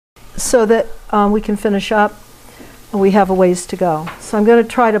so that we can finish up. We have a ways to go. So I'm going to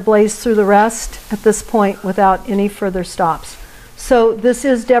try to blaze through the rest at this point without any further stops. So this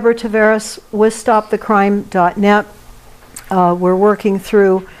is Deborah Taveras with StopTheCrime.net. We're working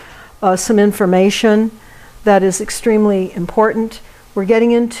through some information that is extremely important. We're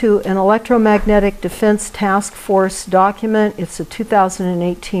getting into an electromagnetic defense task force document. It's a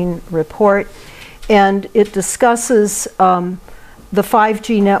 2018 report, and it discusses the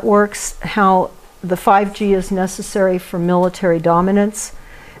 5G networks, how the 5G is necessary for military dominance,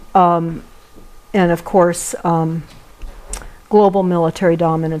 and of course global military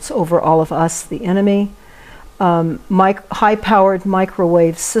dominance over all of us, the enemy. High-powered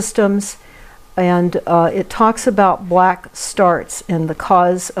microwave systems, and it talks about black starts and the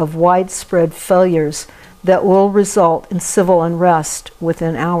cause of widespread failures that will result in civil unrest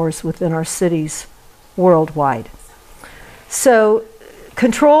within hours within our cities worldwide. So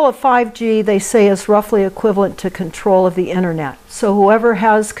control of 5G, they say, is roughly equivalent to control of the internet. So whoever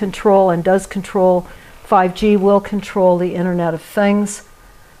has control and does control 5G will control the Internet of Things.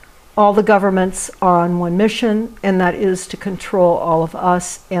 All the governments are on one mission, and that is to control all of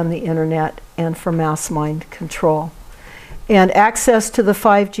us and the internet, and for mass mind control. And access to the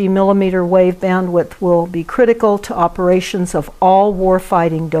 5G millimeter wave bandwidth will be critical to operations of all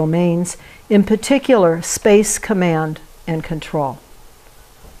warfighting domains, in particular space command and control.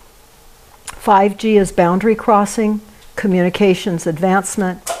 5G is boundary crossing, communications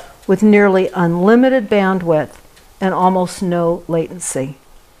advancement with nearly unlimited bandwidth and almost no latency.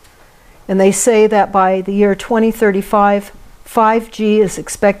 And they say that by the year 2035, 5G is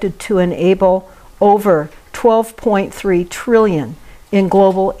expected to enable over 12.3 trillion in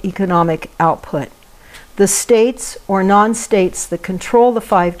global economic output. The states or non-states that control the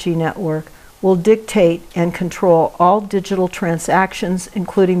 5G network will dictate and control all digital transactions,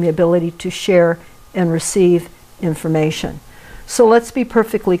 including the ability to share and receive information. So let's be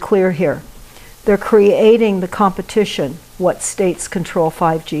perfectly clear here. They're creating the competition. What states control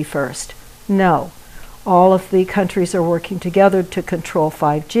 5G first? No. All of the countries are working together to control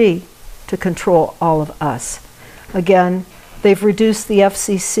 5G, to control all of us. Again, they've reduced the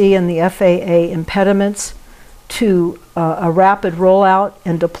FCC and the FAA impediments to a rapid rollout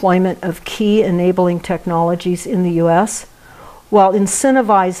and deployment of key enabling technologies in the US, while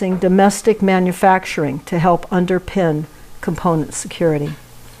incentivizing domestic manufacturing to help underpin component security.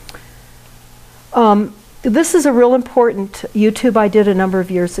 This is a real important YouTube I did a number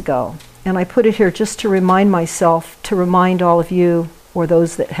of years ago, and I put it here just to remind myself, to remind all of you, or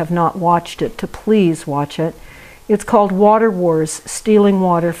those that have not watched it, to please watch it. It's called Water Wars, Stealing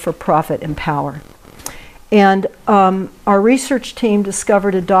Water for Profit and Power. And our research team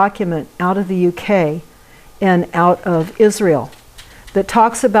discovered a document out of the UK and out of Israel that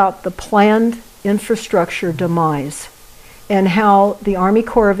talks about the planned infrastructure demise and how the Army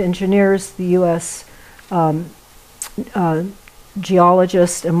Corps of Engineers, the US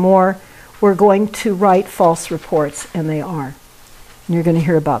geologists and more, were going to write false reports, and they are. And you're going to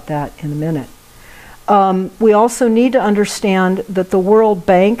hear about that in a minute. We also need to understand that the World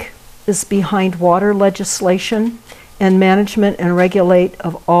Bank is behind water legislation and management and regulate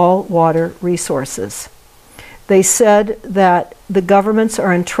of all water resources. They said that the governments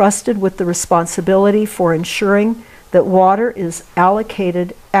are entrusted with the responsibility for ensuring that water is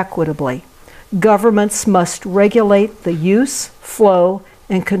allocated equitably. Governments must regulate the use, flow,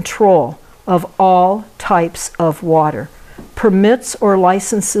 and control of all types of water. Permits or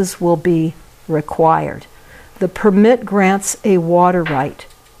licenses will be required. The permit grants a water right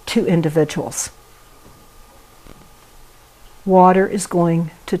to individuals. Water is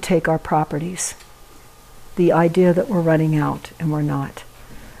going to take our properties. The idea that we're running out and we're not.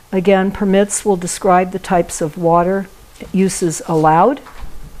 Again, permits will describe the types of water uses allowed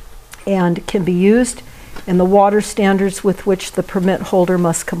and can be used, and the water standards with which the permit holder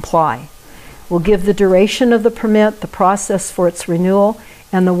must comply. We'll give the duration of the permit, the process for its renewal,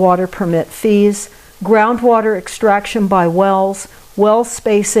 and the water permit fees, groundwater extraction by wells, well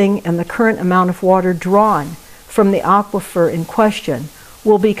spacing, and the current amount of water drawn from the aquifer in question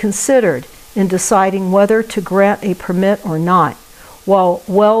will be considered in deciding whether to grant a permit or not, while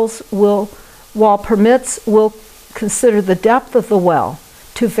permits will consider the depth of the well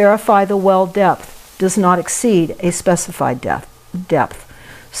to verify the well depth does not exceed a specified depth.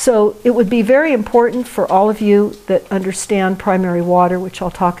 So it would be very important for all of you that understand primary water, which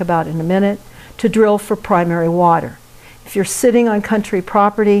I'll talk about in a minute, to drill for primary water. If you're sitting on country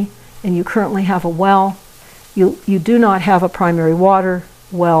property and you currently have a well, you do not have a primary water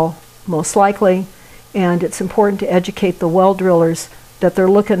well, most likely, and it's important to educate the well drillers that they're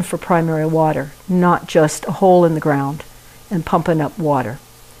looking for primary water, not just a hole in the ground and pumping up water.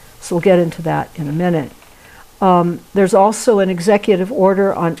 So we'll get into that in a minute. There's also an executive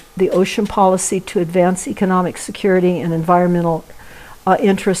order on the ocean policy to advance economic security and environmental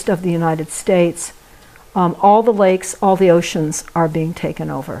interest of the United States. All the lakes, all the oceans are being taken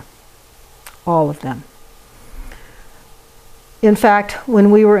over. All of them. In fact, when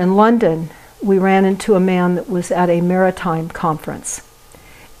we were in London, we ran into a man that was at a maritime conference.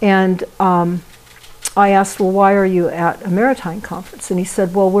 And I asked, well, why are you at a maritime conference? And he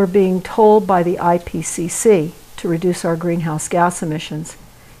said, well, we're being told by the IPCC to reduce our greenhouse gas emissions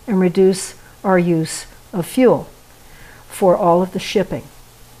and reduce our use of fuel for all of the shipping.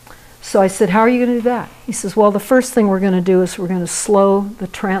 So I said, how are you going to do that? He says, well, the first thing we're going to do is we're going to slow the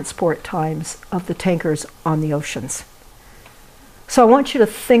transport times of the tankers on the oceans. So I want you to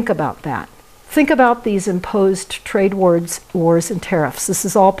think about that. Think about these imposed trade wars and tariffs. This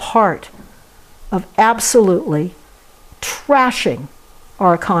is all part of absolutely trashing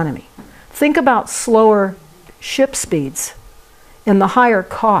our economy. Think about slower ship speeds and the higher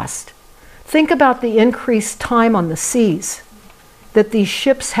cost. Think about the increased time on the seas that these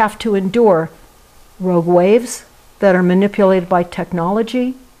ships have to endure, rogue waves that are manipulated by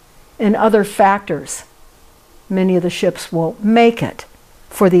technology and other factors. Many of the ships won't make it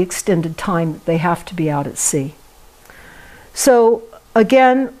for the extended time that they have to be out at sea. So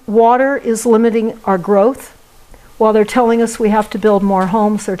again, water is limiting our growth. While they're telling us we have to build more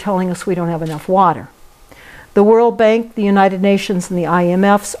homes, they're telling us we don't have enough water. The World Bank, the United Nations, and the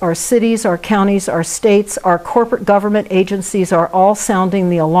IMFs, our cities, our counties, our states, our corporate government agencies are all sounding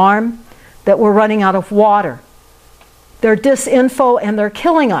the alarm that we're running out of water. They're disinfo and they're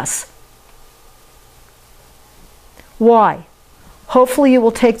killing us. Why? Hopefully you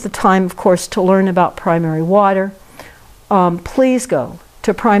will take the time, of course, to learn about primary water. Please go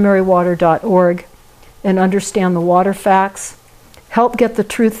to primarywater.org and understand the water facts. Help get the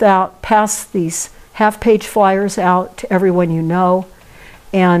truth out. Pass these half-page flyers out to everyone you know.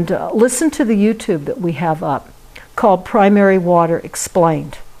 And listen to the YouTube that we have up called Primary Water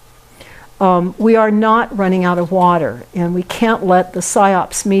Explained. We are not running out of water, and we can't let the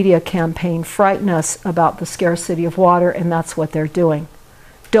PSYOPs media campaign frighten us about the scarcity of water, and that's what they're doing.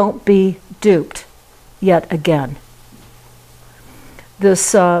 Don't be duped yet again.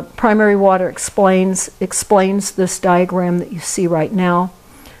 This Primary Water explains this diagram that you see right now.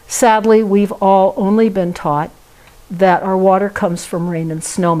 Sadly, we've all only been taught that our water comes from rain and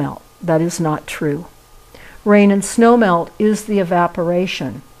snowmelt. That is not true. Rain and snowmelt is the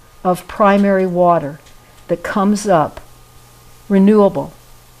evaporation of primary water that comes up renewable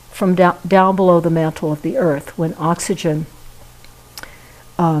from down below the mantle of the earth when oxygen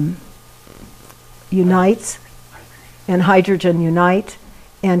unites and hydrogen unite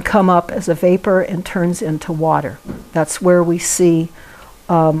and come up as a vapor and turns into water. That's where we see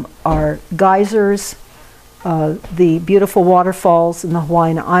our geysers, the beautiful waterfalls in the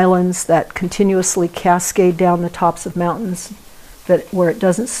Hawaiian Islands that continuously cascade down the tops of mountains where it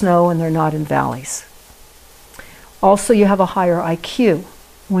doesn't snow and they're not in valleys. Also, you have a higher IQ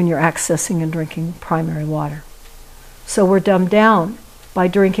when you're accessing and drinking primary water. So we're dumbed down by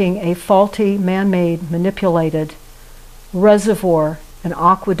drinking a faulty, man-made, manipulated reservoir and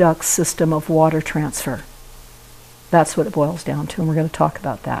aqueduct system of water transfer. That's what it boils down to, and we're going to talk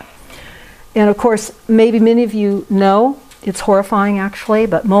about that. And of course, maybe many of you know, it's horrifying actually,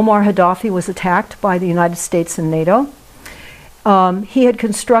 but Muammar Gaddafi was attacked by the United States and NATO. He had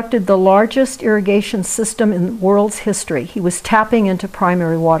constructed the largest irrigation system in the world's history. He was tapping into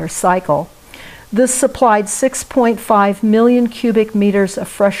primary water cycle. This supplied 6.5 million cubic meters of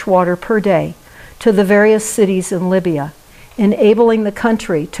fresh water per day to the various cities in Libya, enabling the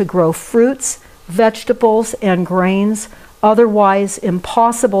country to grow fruits, vegetables, and grains otherwise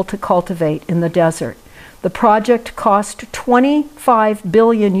impossible to cultivate in the desert. The project cost 25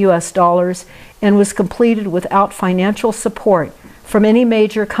 billion US dollars and was completed without financial support from any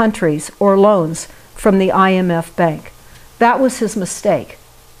major countries or loans from the IMF Bank. That was his mistake.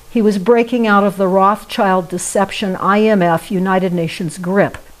 He was breaking out of the Rothschild deception IMF United Nations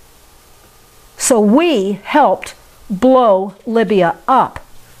grip. So we helped blow Libya up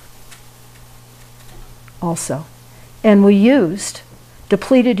also. And we used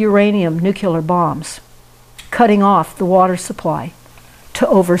depleted uranium nuclear bombs, cutting off the water supply to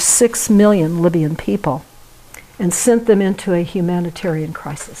over 6 million Libyan people and sent them into a humanitarian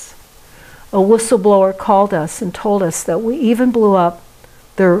crisis. A whistleblower called us and told us that we even blew up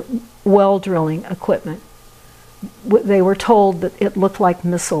their well drilling equipment. They were told that it looked like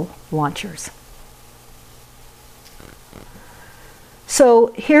missile launchers.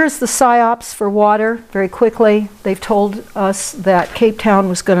 So here's the PSYOPs for water, very quickly. They've told us that Cape Town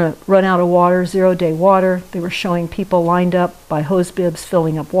was going to run out of water, 0-day water. They were showing people lined up by hose bibs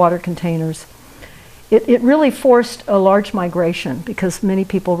filling up water containers. It really forced a large migration because many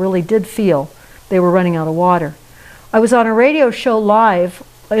people really did feel they were running out of water. I was on a radio show live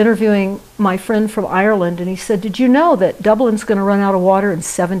interviewing my friend from Ireland, and he said, "Did you know that Dublin's going to run out of water in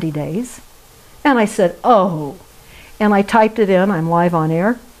 70 days?" And I said, "Oh." And I typed it in, I'm live on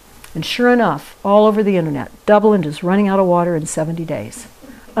air, and sure enough, all over the internet, Dublin is running out of water in 70 days.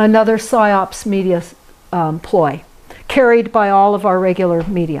 Another PSYOPs media ploy, carried by all of our regular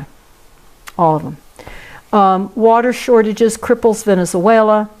media, all of them. Water shortages cripples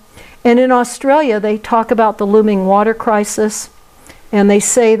Venezuela. And in Australia, they talk about the looming water crisis, and they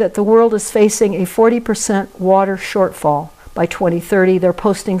say that the world is facing a 40% water shortfall by 2030. They're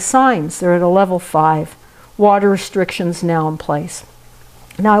posting signs. They're at a level 5. Water restrictions now in place.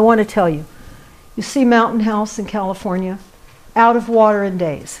 Now I want to tell you, you see Mountain House in California, out of water in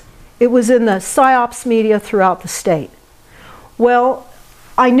days. It was in the PSYOPs media throughout the state. Well,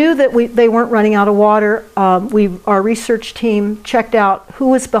 I knew that they weren't running out of water. Our research team checked out who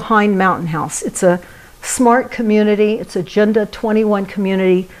was behind Mountain House. It's a smart community. It's Agenda 21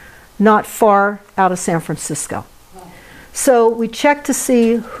 community, not far out of San Francisco. So we checked to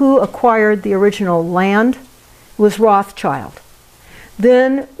see who acquired the original land. It was Rothschild.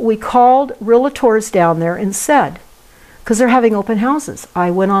 Then we called realtors down there and said, because they're having open houses.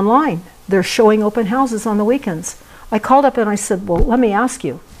 I went online. They're showing open houses on the weekends. I called up and I said, well, let me ask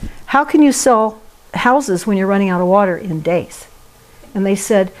you, how can you sell houses when you're running out of water in days? And they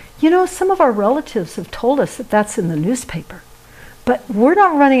said, you know, some of our relatives have told us that that's in the newspaper, but we're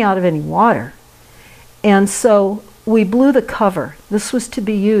not running out of any water. And so we blew the cover. This was to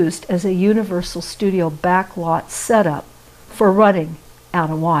be used as a Universal Studio backlot setup for running out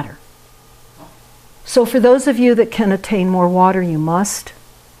of water. So for those of you that can attain more water, you must.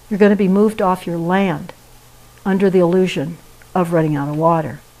 You're going to be moved off your land under the illusion of running out of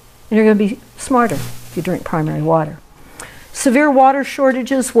water. And you're going to be smarter if you drink primary water. Severe water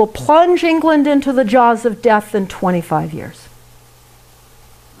shortages will plunge England into the jaws of death in 25 years.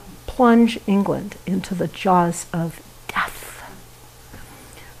 Plunge England into the jaws of death.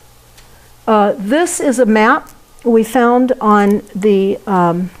 This is a map we found on the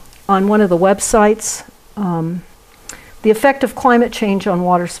on one of the websites. The effect of climate change on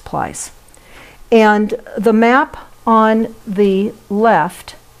water supplies, and the map on the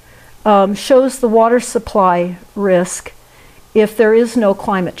left shows the water supply risk if there is no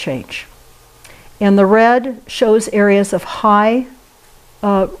climate change, and the red shows areas of high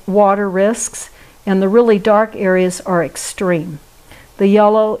water risks, and the really dark areas are extreme. The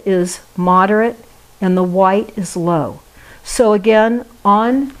yellow is moderate and the white is low. So again,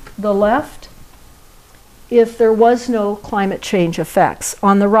 on the left, if there was no climate change effects.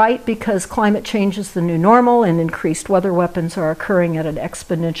 On the right, because climate change is the new normal and increased weather weapons are occurring at an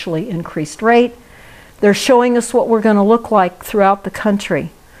exponentially increased rate, they're showing us what we're going to look like throughout the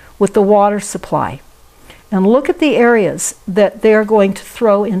country with the water supply. And look at the areas that they're going to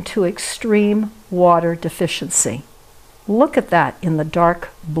throw into extreme water deficiency. Look at that in the dark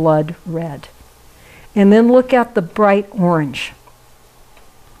blood red. And then look at the bright orange.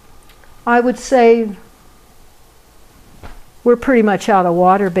 I would say we're pretty much out of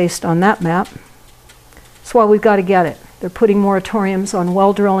water based on that map. That's why we've got to get it. They're putting moratoriums on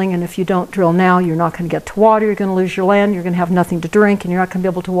well drilling, and if you don't drill now, you're not going to get to water, you're going to lose your land, you're going to have nothing to drink, and you're not going to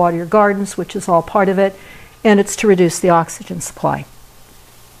be able to water your gardens, which is all part of it, and it's to reduce the oxygen supply.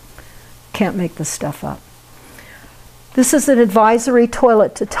 Can't make this stuff up. This is an advisory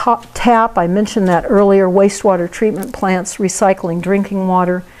toilet to tap. I mentioned that earlier, wastewater treatment plants, recycling drinking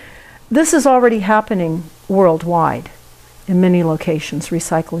water. This is already happening worldwide in many locations,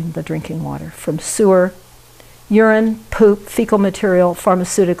 recycling the drinking water from sewer, urine, poop, fecal material,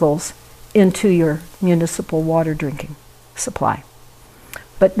 pharmaceuticals into your municipal water drinking supply.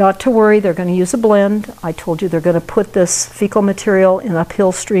 But not to worry, they're going to use a blend. I told you they're going to put this fecal material in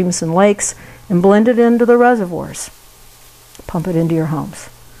uphill streams and lakes and blend it into the reservoirs. Pump it into your homes.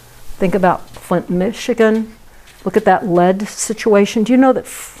 Think about Flint, Michigan. Look at that lead situation. Do you know that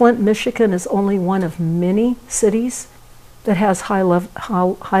Flint, Michigan is only one of many cities that has high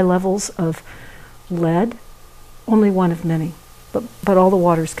levels of lead? Only one of many, but all the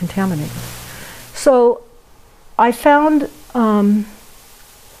water is contaminated. So I found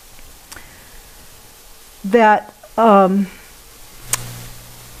that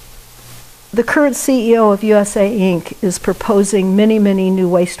the current CEO of USA Inc. is proposing many, many new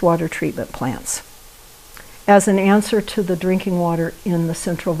wastewater treatment plants. as an answer to the drinking water in the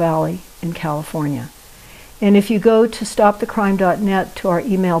Central Valley in California. And if you go to stopthecrime.net to our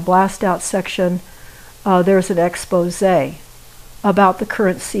email blast out section, there's an expose about the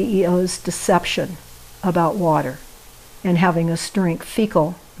current CEO's deception about water and having us drink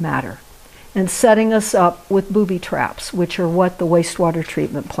fecal matter and setting us up with booby traps, which are what the wastewater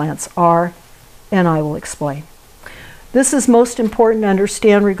treatment plants are, and I will explain. This is most important to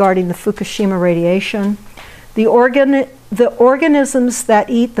understand regarding the Fukushima radiation. The organisms that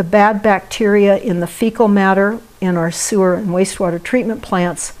eat the bad bacteria in the fecal matter in our sewer and wastewater treatment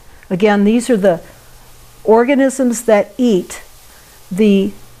plants, again, these are the organisms that eat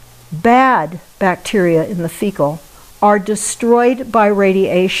the bad bacteria in the fecal, are destroyed by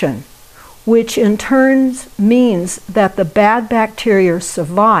radiation, which in turn means that the bad bacteria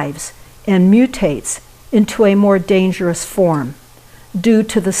survives and mutates into a more dangerous form due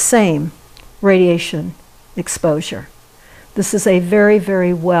to the same radiation exposure. This is a very,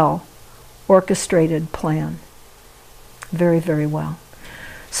 very well orchestrated plan. Very, very well.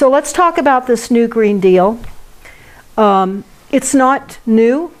 So let's talk about this new Green Deal. It's not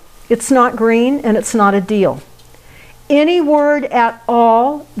new, it's not green, and it's not a deal. Any word at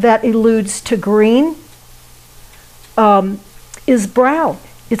all that alludes to green is brown.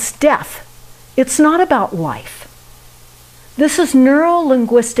 It's death. It's not about life. This is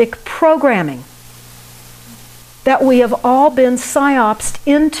neuro-linguistic programming that we have all been psyopsed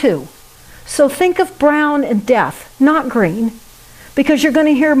into. So think of brown and death, not green, because you're going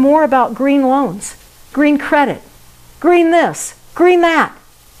to hear more about green loans, green credit, green this, green that.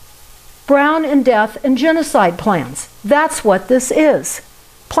 Brown and death and genocide plans. That's what this is.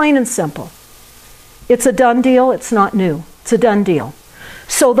 Plain and simple. It's a done deal. It's not new. It's a done deal.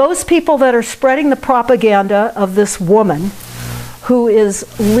 So those people that are spreading the propaganda of this woman who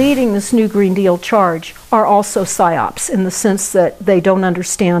is leading this new Green Deal charge are also psyops in the sense that they don't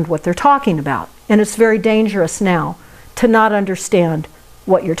understand what they're talking about. And it's very dangerous now to not understand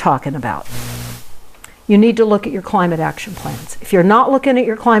what you're talking about. You need to look at your climate action plans. If you're not looking at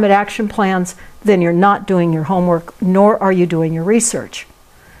your climate action plans, then you're not doing your homework, nor are you doing your research.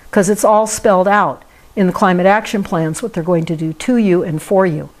 Because it's all spelled out in the climate action plans what they're going to do to you and for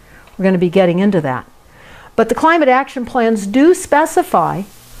you. We're going to be getting into that. But the climate action plans do specify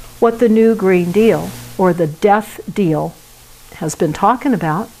what the new Green Deal, or the death deal, has been talking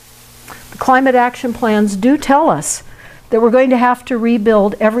about. The climate action plans do tell us that we're going to have to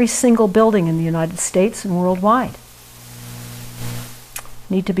rebuild every single building in the United States and worldwide.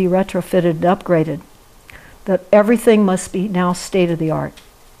 Need to be retrofitted and upgraded. That everything must be now state-of-the-art.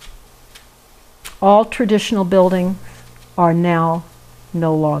 All traditional buildings are now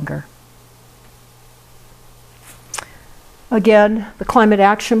no longer. Again, the Climate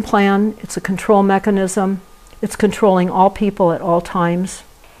Action Plan, it's a control mechanism. It's controlling all people at all times.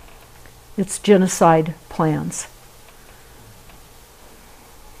 It's genocide plans.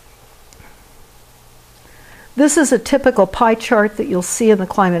 This is a typical pie chart that you'll see in the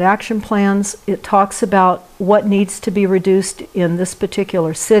climate action plans. It talks about what needs to be reduced in this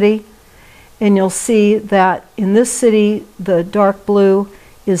particular city. And you'll see that in this city, the dark blue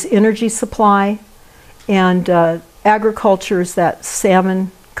is energy supply, and agriculture is that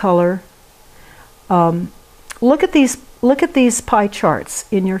salmon color. Look at these pie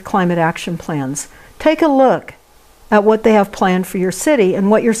charts in your climate action plans. Take a look at what they have planned for your city and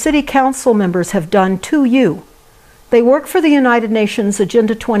what your city council members have done to you. They work for the United Nations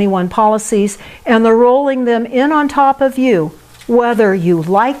Agenda 21 policies, and they're rolling them in on top of you, whether you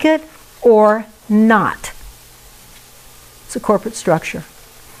like it or not. It's a corporate structure.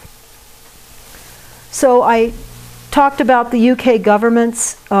 So I talked about the UK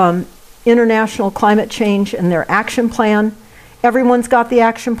government's international climate change and their action plan. Everyone's got the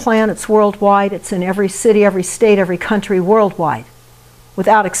action plan. It's worldwide. It's in every city, every state, every country worldwide,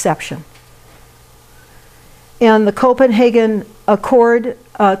 without exception. And the Copenhagen Accord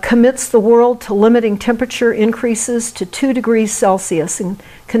commits the world to limiting temperature increases to 2 degrees Celsius and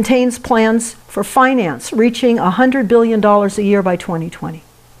contains plans for finance reaching $100 billion a year by 2020.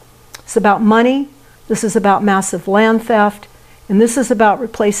 It's about money. This is about massive land theft. And this is about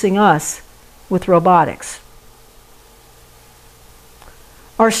replacing us with robotics.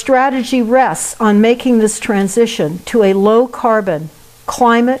 Our strategy rests on making this transition to a low-carbon,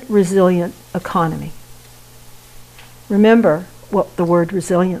 climate-resilient economy. Remember what the word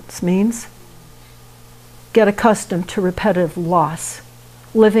resilience means. Get accustomed to repetitive loss,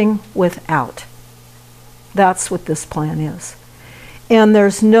 living without. That's what this plan is. And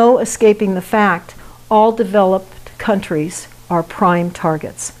there's no escaping the fact all developed countries are prime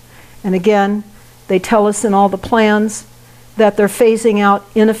targets. And again, They tell us in all the plans that they're phasing out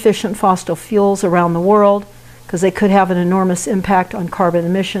inefficient fossil fuels around the world because they could have an enormous impact on carbon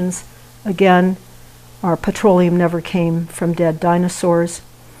emissions. Again, our petroleum never came from dead dinosaurs.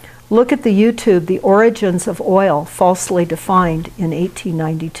 Look at the YouTube, The Origins of Oil, Falsely Defined in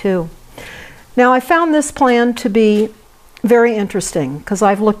 1892. Now, I found this plan to be very interesting because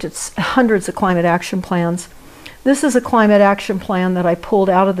I've looked at hundreds of climate action plans. This is a climate action plan that I pulled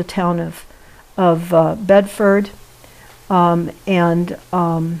out of the town of Bedford. I'm going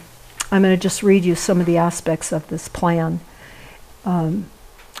to just read you some of the aspects of this plan.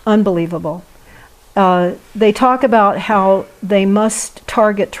 Unbelievable. They talk about how they must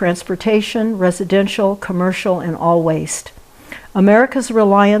target transportation, residential, commercial, and all waste. America's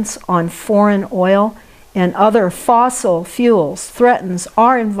reliance on foreign oil and other fossil fuels threatens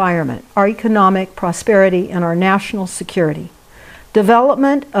our environment, our economic prosperity, and our national security.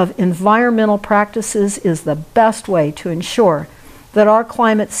 Development of environmental practices is the best way to ensure that our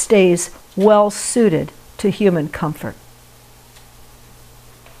climate stays well suited to human comfort.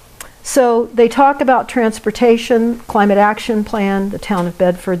 So they talk about transportation, climate action plan, the town of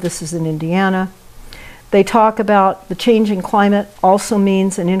Bedford, this is in Indiana. They talk about the changing climate also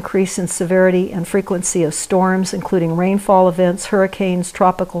means an increase in severity and frequency of storms, including rainfall events, hurricanes,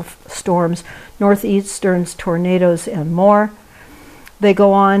 tropical storms, northeasterns, tornadoes, and more. They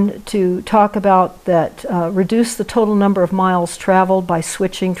go on to talk about that reduce the total number of miles traveled by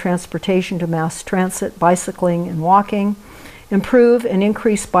switching transportation to mass transit, bicycling, and walking. Improve and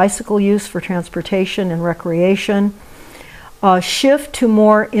increase bicycle use for transportation and recreation. Shift to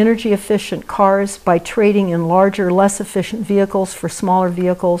more energy efficient cars by trading in larger, less efficient vehicles for smaller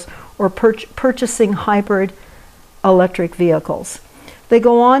vehicles or purchasing hybrid electric vehicles. They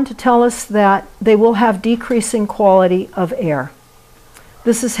go on to tell us that they will have decreasing quality of air.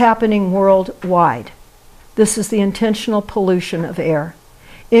 This is happening worldwide. This is the intentional pollution of air.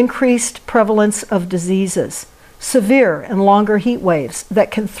 Increased prevalence of diseases, severe and longer heat waves that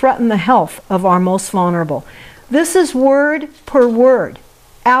can threaten the health of our most vulnerable. This is word per word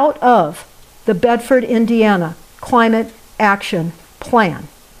out of the Bedford, Indiana Climate Action Plan.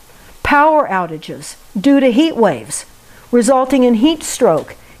 Power outages due to heat waves, resulting in heat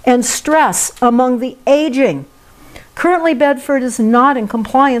stroke and stress among the aging. Currently, Bedford is not in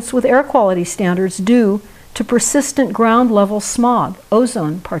compliance with air quality standards due to persistent ground level smog,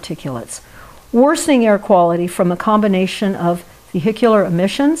 ozone particulates, worsening air quality from a combination of vehicular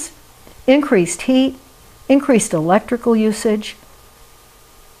emissions, increased heat, increased electrical usage,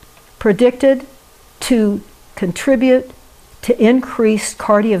 predicted to contribute to increased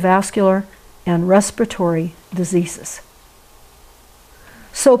cardiovascular and respiratory diseases.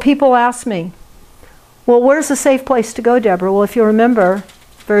 So people ask me, well, where's a safe place to go, Deborah? Well, if you remember,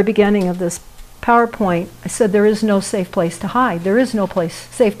 very beginning of this PowerPoint, I said there is no safe place to hide. There is no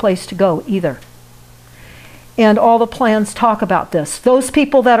safe place to go either. And all the plans talk about this. Those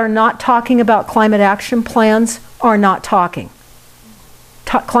people that are not talking about climate action plans are not talking.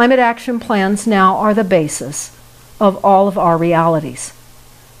 Climate action plans now are the basis of all of our realities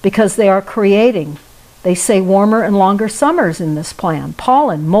because they are creating, they say, warmer and longer summers in this plan.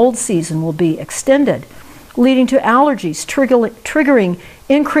 Pollen, mold season will be extended, leading to allergies, triggering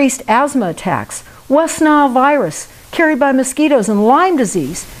increased asthma attacks, West Nile virus carried by mosquitoes, and Lyme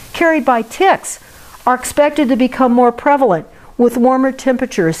disease carried by ticks are expected to become more prevalent with warmer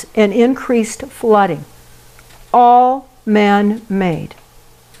temperatures and increased flooding. All man-made.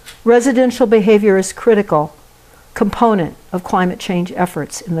 Residential behavior is a critical component of climate change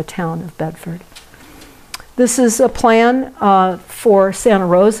efforts in the town of Bedford. This is a plan for Santa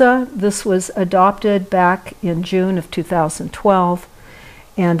Rosa. This was adopted back in June of 2012.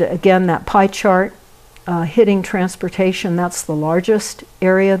 And again, that pie chart hitting transportation, that's the largest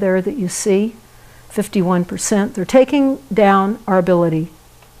area there that you see, 51%. They're taking down our ability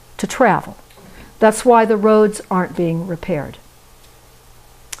to travel. That's why the roads aren't being repaired,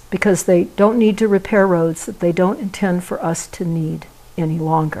 because they don't need to repair roads that they don't intend for us to need any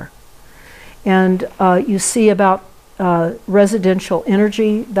longer. And you see about residential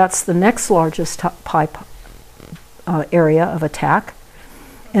energy, that's the next largest pipe area of attack.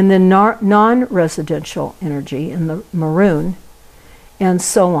 And then non-residential energy in the maroon, and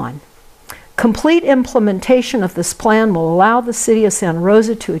so on. Complete implementation of this plan will allow the city of Santa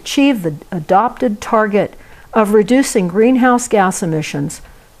Rosa to achieve the adopted target of reducing greenhouse gas emissions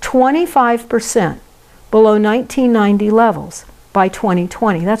 25% below 1990 levels by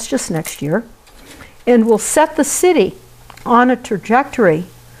 2020. That's just next year. And will set the city on a trajectory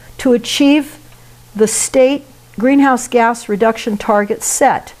to achieve the state greenhouse gas reduction target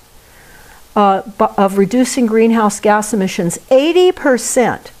set of reducing greenhouse gas emissions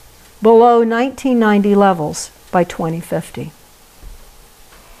 80% below 1990 levels by 2050.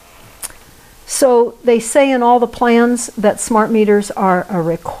 So they say in all the plans that smart meters are a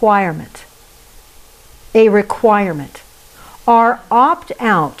requirement. A requirement. Our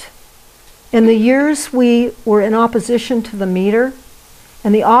opt-out, in the years we were in opposition to the meter,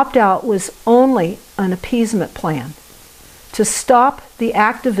 and the opt-out was only an appeasement plan to stop the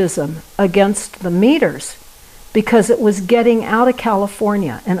activism against the meters, because it was getting out of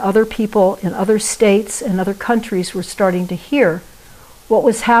California, and other people in other states and other countries were starting to hear what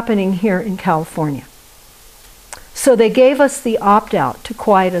was happening here in California. So they gave us the opt-out to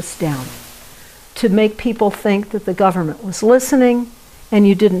quiet us down, to make people think that the government was listening and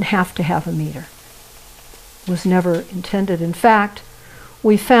you didn't have to have a meter. It was never intended. In fact,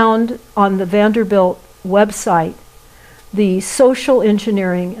 we found on the Vanderbilt website the social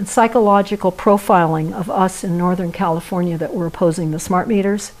engineering and psychological profiling of us in Northern California that were opposing the smart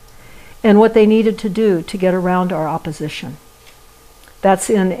meters, and what they needed to do to get around our opposition. That's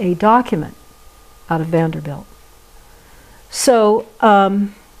in a document out of Vanderbilt. So,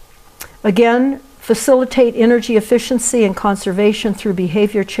 again, facilitate energy efficiency and conservation through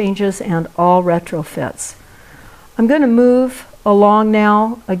behavior changes and all retrofits. I'm going to move along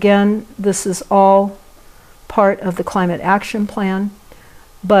now. Again, this is all part of the Climate Action Plan,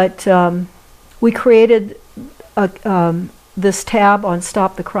 but we created this tab on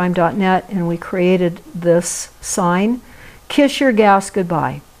stopthecrime.net, and we created this sign: Kiss Your Gas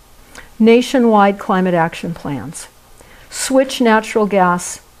Goodbye. Nationwide Climate Action Plans. Switch natural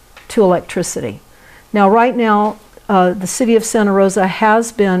gas to electricity. Now, right now, the city of Santa Rosa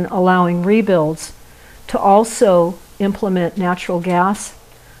has been allowing rebuilds to also implement natural gas,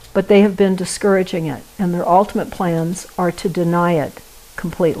 but they have been discouraging it, and their ultimate plans are to deny it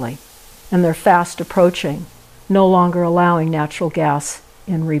completely. And they're fast approaching no longer allowing natural gas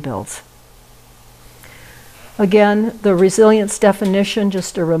in rebuilds. Again, the resilience definition,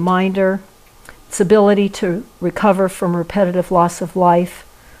 just a reminder: its ability to recover from repetitive loss of life,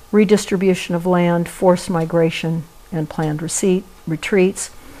 redistribution of land, forced migration, and planned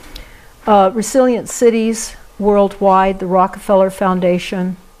retreats. Resilient cities worldwide, the Rockefeller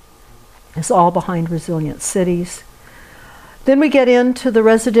Foundation is all behind resilient cities. Then we get into the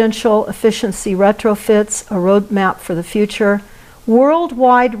residential efficiency retrofits, a roadmap for the future.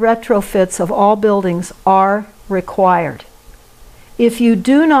 Worldwide retrofits of all buildings are required. If you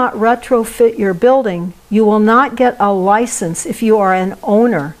do not retrofit your building, you will not get a license if you are an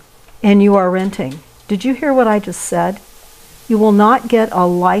owner and you are renting. Did you hear what I just said? You will not get a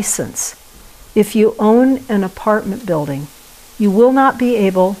license if you own an apartment building. You will not be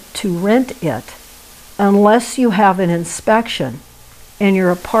able to rent it unless you have an inspection and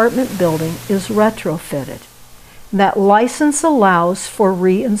your apartment building is retrofitted. That license allows for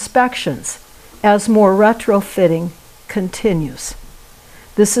re-inspections as more retrofitting continues.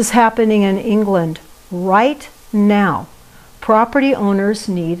 This is happening in England right now. Property owners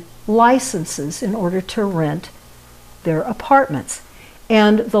need licenses in order to rent their apartments.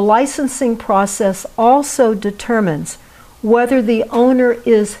 And the licensing process also determines whether the owner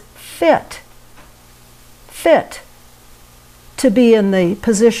is fit to be in the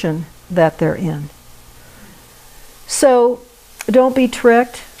position that they're in. So don't be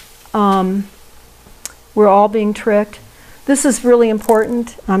tricked. We're all being tricked. This is really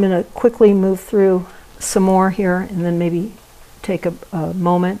important. I'm going to quickly move through some more here and then maybe take a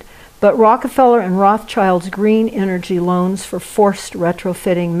moment. But Rockefeller and Rothschild's green energy loans for forced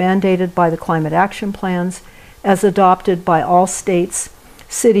retrofitting, mandated by the climate action plans, as adopted by all states,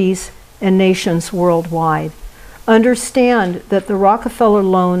 cities, and nations worldwide. Understand that the Rockefeller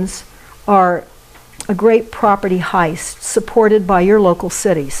loans are a great property heist supported by your local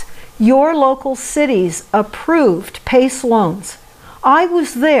cities. Your local cities approved PACE loans. I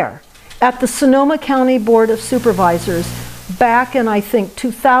was there at the Sonoma County Board of Supervisors back in, I think,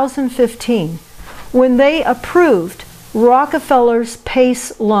 2015, when they approved Rockefeller's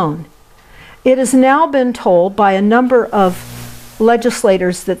PACE loan. It has now been told by a number of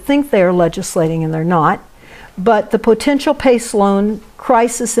legislators that think they are legislating and they're not, but the potential PACE loan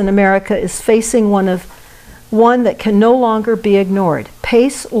crisis in America is facing one that can no longer be ignored.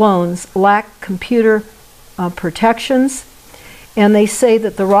 PACE loans lack computer protections, and they say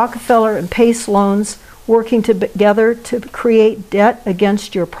that the Rockefeller and PACE loans working together to create debt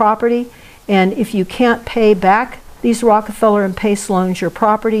against your property, and if you can't pay back these Rockefeller and PACE loans, your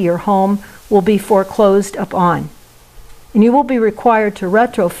property, your home, will be foreclosed upon. And you will be required to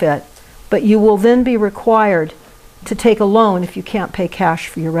retrofit, but you will then be required to take a loan if you can't pay cash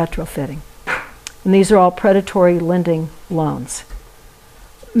for your retrofitting. And these are all predatory lending loans.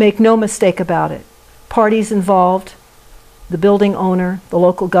 Make no mistake about it. Parties involved, the building owner, the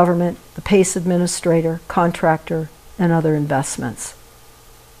local government, the PACE administrator, contractor, and other investments.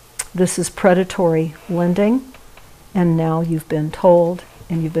 This is predatory lending, and now you've been told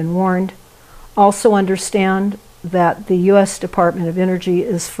and you've been warned. Also understand that the U.S. Department of Energy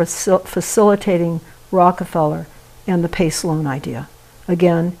is facilitating Rockefeller and the PACE loan idea.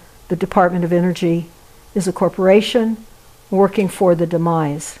 Again, the Department of Energy is a corporation working for the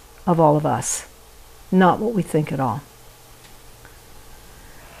demise of all of us, not what we think at all.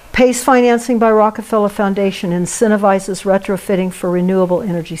 PACE financing by Rockefeller Foundation incentivizes retrofitting for renewable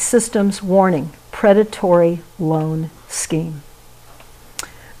energy systems. Warning, predatory loan scheme.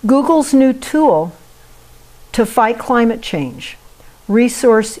 Google's new tool to fight climate change,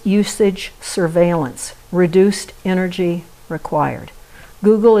 resource usage surveillance, reduced energy required.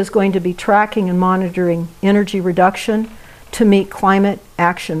 Google is going to be tracking and monitoring energy reduction to meet climate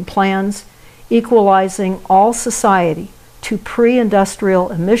action plans, equalizing all society to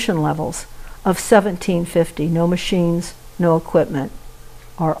pre-industrial emission levels of 1750. No machines, no equipment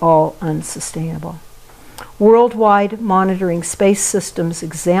are all unsustainable. Worldwide monitoring space systems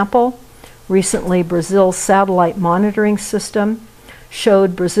example. Recently, Brazil's satellite monitoring system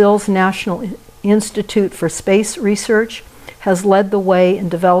showed Brazil's National Institute for Space Research has led the way in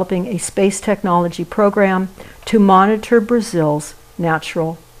developing a space technology program to monitor Brazil's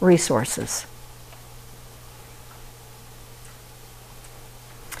natural resources.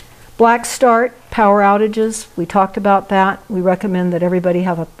 Black start, power outages, we talked about that. We recommend that everybody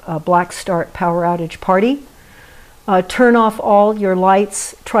have a black start power outage party. Turn off all your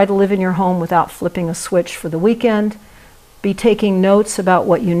lights. Try to live in your home without flipping a switch for the weekend. Be taking notes about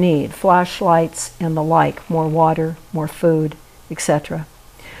what you need, flashlights and the like, more water, more food, etc.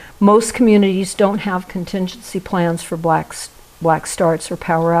 Most communities don't have contingency plans for black starts or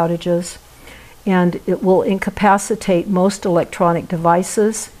power outages, and it will incapacitate most electronic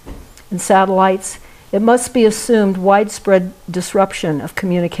devices and satellites. It must be assumed widespread disruption of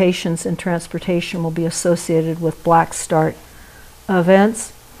communications and transportation will be associated with black start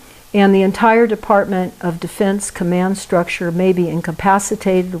events, and the entire Department of Defense command structure may be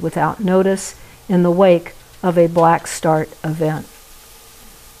incapacitated without notice in the wake of a black start event.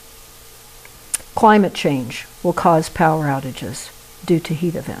 Climate change will cause power outages due to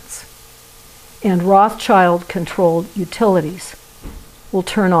heat events. And Rothschild-controlled utilities will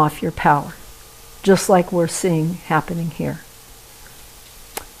turn off your power, just like we're seeing happening here.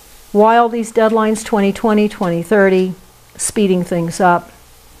 While these deadlines, 2020, 2030, speeding things up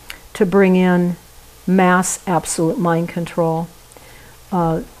to bring in mass absolute mind control.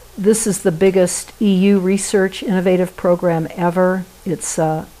 This is the biggest EU research innovative program ever. It's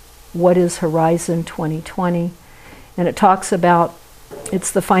What is Horizon 2020? And it talks about,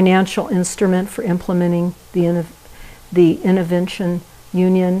 it's the financial instrument for implementing the Innovation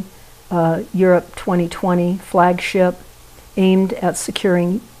Union Europe 2020 flagship aimed at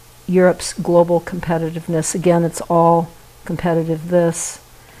securing Europe's global competitiveness. Again, it's all competitive this.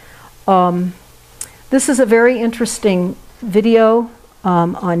 This is a very interesting video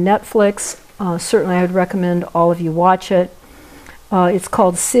on Netflix. Certainly I would recommend all of you watch it. It's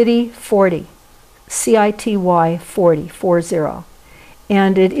called City 40, C-I-T-Y 40.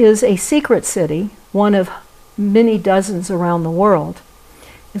 And it is a secret city, one of many dozens around the world.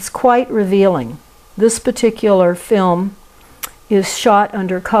 It's quite revealing. This particular film is shot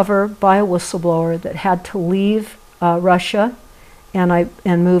undercover by a whistleblower that had to leave Russia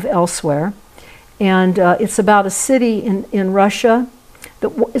and move elsewhere. And it's about a city in Russia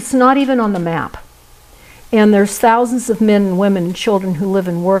that it's not even on the map. And there's thousands of men and women and children who live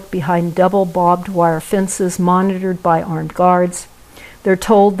and work behind double barbed wire fences monitored by armed guards. They're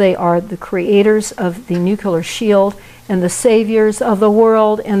told they are the creators of the nuclear shield and the saviors of the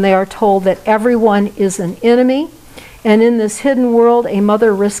world, and they are told that everyone is an enemy. And in this hidden world, a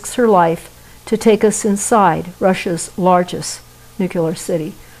mother risks her life to take us inside Russia's largest nuclear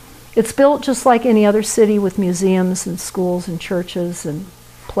city. It's built just like any other city with museums and schools and churches and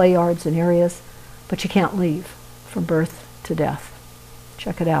play yards and areas, but you can't leave from birth to death.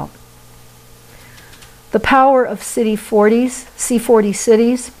 Check it out. The power of C40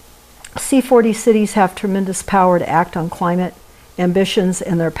 cities. C40 cities have tremendous power to act on climate ambitions,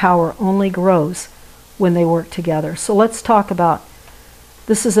 and their power only grows when they work together. So let's talk about,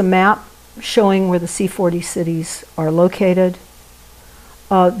 this is a map showing where the C40 cities are located.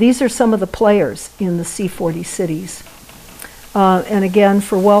 These are some of the players in the C40 cities. And again,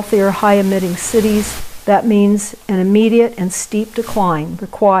 for wealthier, high-emitting cities, that means an immediate and steep decline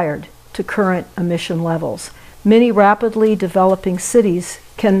required to to current emission levels. Many rapidly developing cities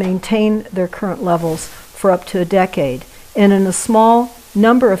can maintain their current levels for up to a decade. And in a small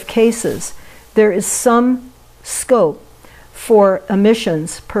number of cases, there is some scope for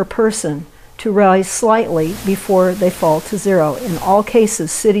emissions per person to rise slightly before they fall to zero. In all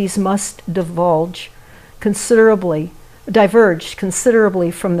cases, cities must diverge considerably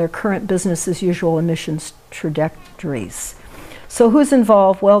from their current business as usual emissions trajectories. So who's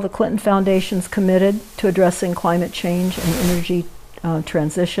involved? Well, the Clinton Foundation's committed to addressing climate change and energy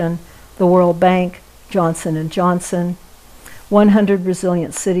transition, the World Bank, Johnson & Johnson, 100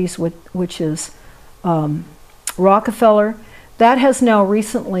 Resilient Cities, which is Rockefeller. That has now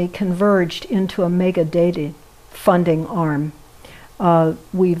recently converged into a mega data funding arm.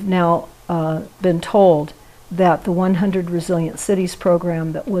 We've now been told that the 100 Resilient Cities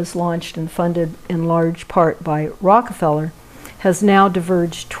program that was launched and funded in large part by Rockefeller has now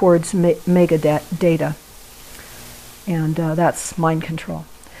diverged towards mega data, and that's mind control.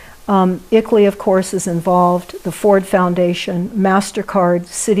 ICLEI, of course, is involved, the Ford Foundation, MasterCard,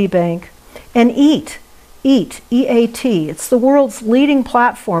 Citibank, and EAT, E-A-T. It's the world's leading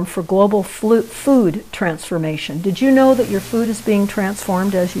platform for global food transformation. Did you know that your food is being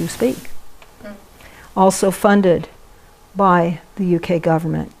transformed as you speak? Also funded by the UK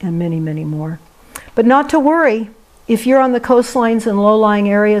government and many, many more. But not to worry, if you're on the coastlines and low-lying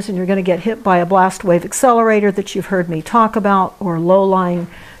areas and you're going to get hit by a blast wave accelerator that you've heard me talk about, or low-lying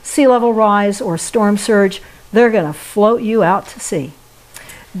sea level rise or storm surge, they're going to float you out to sea.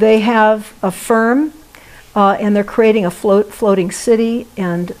 They have a firm and they're creating a floating city,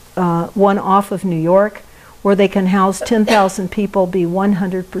 and one off of New York, where they can house 10,000 people, be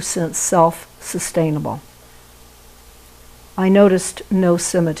 100% self-sustainable. I noticed no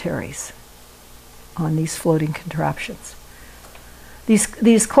cemeteries on these floating contraptions.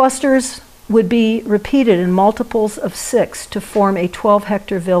 These clusters would be repeated in multiples of 6 to form a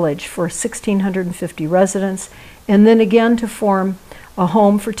 12-hectare village for 1,650 residents, and then again to form a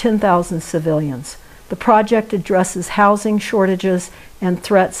home for 10,000 civilians. The project addresses housing shortages and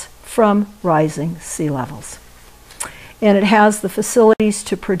threats from rising sea levels. And it has the facilities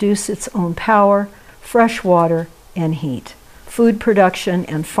to produce its own power, fresh water, and heat. Food production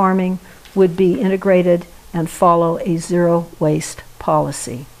and farming would be integrated and follow a zero-waste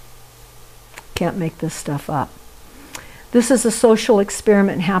policy. Can't make this stuff up. This is a social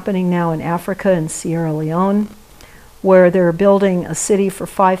experiment happening now in Africa and Sierra Leone, where they're building a city for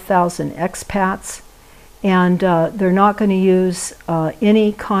 5,000 expats. And they're not going to use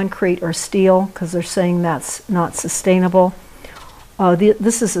any concrete or steel because they're saying that's not sustainable.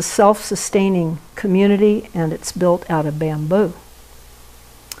 This is a self-sustaining community, and it's built out of bamboo.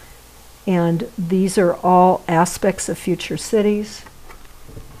 And these are all aspects of future cities.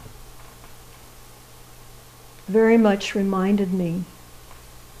 Very much reminded me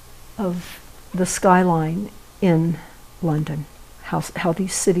of the skyline in London, how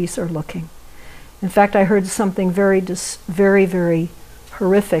these cities are looking. In fact, I heard something very, very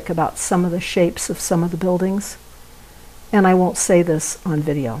horrific about some of the shapes of some of the buildings. And I won't say this on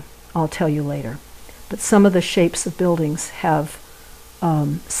video. I'll tell you later. But some of the shapes of buildings have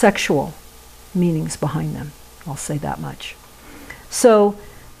sexual meanings behind them. I'll say that much. So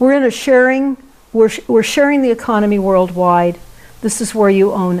we're in a sharing, we're sharing the economy worldwide. This is where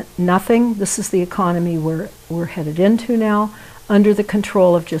you own nothing. This is the economy we're headed into now, under the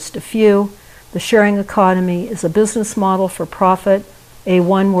control of just a few. The sharing economy is a business model for profit, a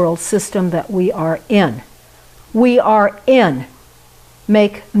one world system that we are in. We are in.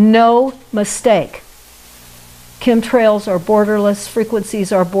 Make no mistake. Chemtrails are borderless,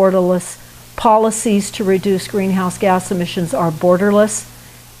 frequencies are borderless, policies to reduce greenhouse gas emissions are borderless.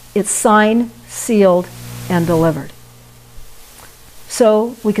 It's signed, sealed, and delivered.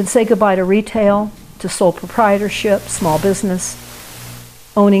 So we can say goodbye to retail, to sole proprietorship, small business,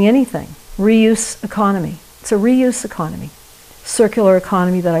 owning anything. Reuse economy. It's a reuse economy. Circular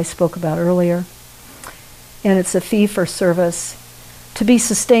economy that I spoke about earlier. And it's a fee for service. To be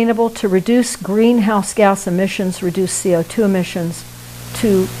sustainable, to reduce greenhouse gas emissions, reduce CO2 emissions,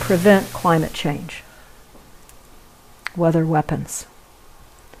 to prevent climate change. Weather weapons.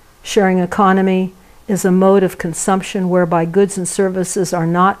 Sharing economy is a mode of consumption whereby goods and services are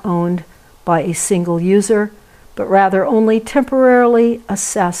not owned by a single user, but rather only temporarily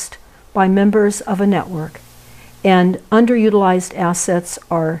assessed by members of a network, and underutilized assets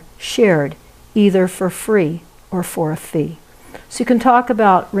are shared either for free or for a fee. So you can talk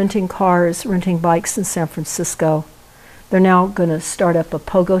about renting cars, renting bikes in San Francisco. They're now going to start up a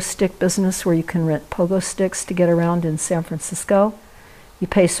pogo stick business where you can rent pogo sticks to get around in San Francisco. You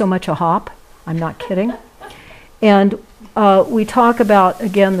pay so much a hop. I'm not kidding. And we talk about,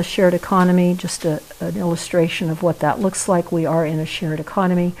 again, the shared economy, just an illustration of what that looks like. We are in a shared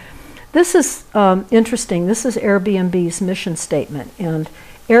economy. This is interesting. This is Airbnb's mission statement. And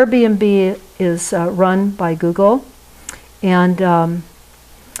Airbnb is run by Google. And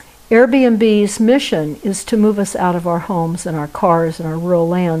Airbnb's mission is to move us out of our homes and our cars and our rural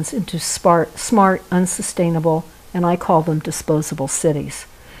lands into smart, unsustainable, and I call them disposable cities.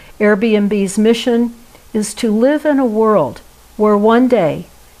 Airbnb's mission is to live in a world where one day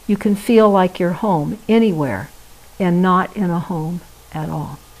you can feel like you're home anywhere and not in a home at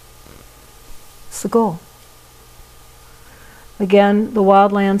all. It's the goal. Again, the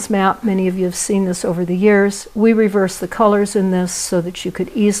wildlands map, many of you have seen this over the years. We reversed the colors in this so that you could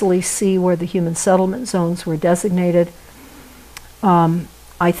easily see where the human settlement zones were designated.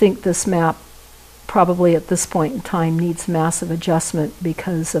 I think this map probably at this point in time needs massive adjustment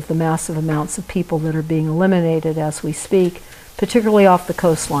because of the massive amounts of people that are being eliminated as we speak, particularly off the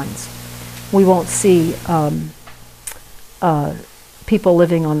coastlines. We won't see people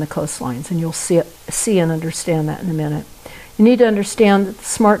living on the coastlines, and you'll see and understand that in a minute. You need to understand that the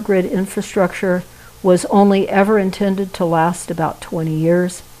smart grid infrastructure was only ever intended to last about 20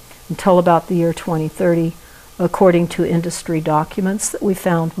 years, until about the year 2030, according to industry documents that we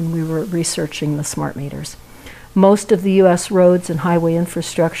found when we were researching the smart meters. Most of the U.S. roads and highway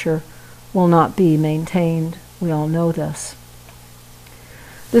infrastructure will not be maintained. We all know this.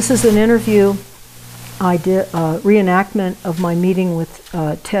 This is an interview I did, reenactment of my meeting with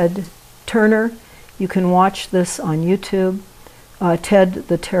Ted Turner. You can watch this on YouTube. Ted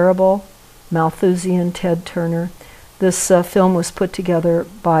the Terrible, Malthusian Ted Turner. This film was put together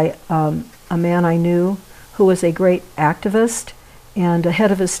by a man I knew who was a great activist and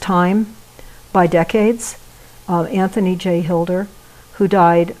ahead of his time by decades, Anthony J. Hilder, who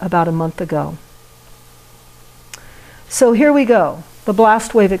died about a month ago. So here we go, the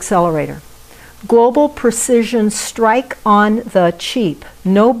blast wave accelerator. Global precision strike on the cheap,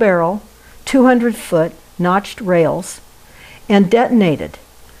 no barrel, 200-foot notched rails, and detonated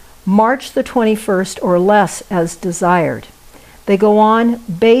March the 21st or less as desired. They go on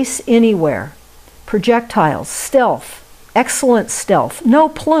base anywhere. Projectiles, stealth, excellent stealth, no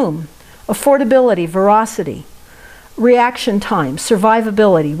plume, affordability, veracity, reaction time,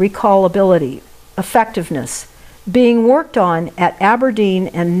 survivability, recallability, effectiveness, being worked on at Aberdeen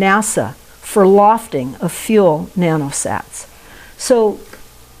and NASA for lofting of fuel nanosats. So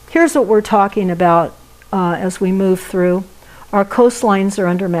here's what we're talking about as we move through. Our coastlines are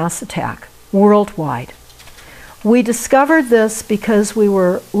under mass attack worldwide. We discovered this because we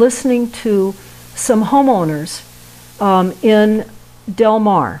were listening to some homeowners in Del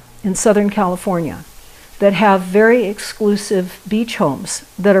Mar in Southern California that have very exclusive beach homes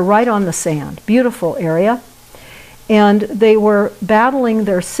that are right on the sand, beautiful area. And they were battling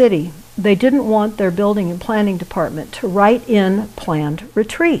their city. They didn't want their building and planning department to write in planned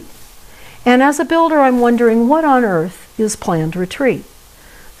retreat. And as a builder, I'm wondering, what on earth is planned retreat?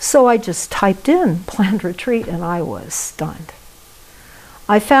 So I just typed in planned retreat and I was stunned.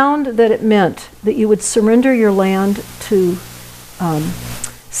 I found that it meant that you would surrender your land to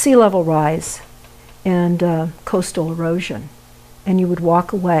sea level rise and coastal erosion, and you would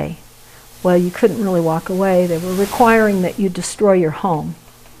walk away. Well, you couldn't really walk away. They were requiring that you destroy your home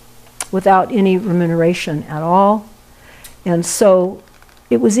without any remuneration at all. And so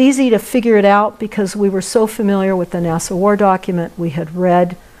it was easy to figure it out because we were so familiar with the NASA War document. We had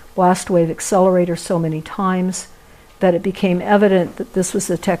read blast wave accelerator so many times that it became evident that this was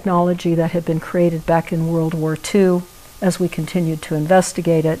a technology that had been created back in World War II as we continued to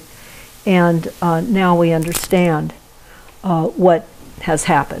investigate it. And now we understand what has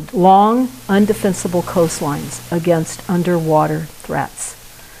happened. Long, undefensible coastlines against underwater threats.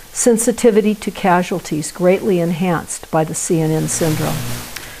 Sensitivity to casualties greatly enhanced by the CNN syndrome.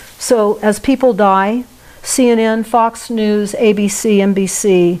 So as people die, CNN, Fox News, ABC,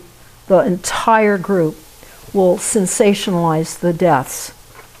 NBC, the entire group will sensationalize the deaths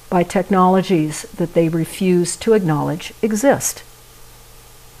by technologies that they refuse to acknowledge exist.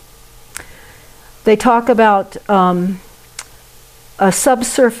 They talk about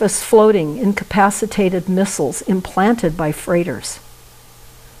subsurface floating incapacitated missiles implanted by freighters,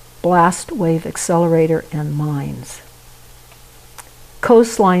 blast wave accelerator, and mines.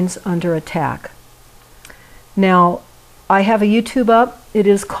 Coastlines under attack. Now, I have a YouTube up. It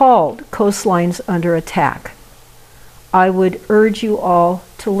is called Coastlines Under Attack. I would urge you all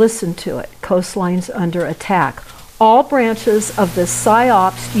to listen to it. Coastlines Under Attack. All branches of the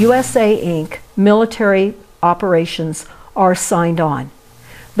PsyOps USA Inc. military operations are signed on.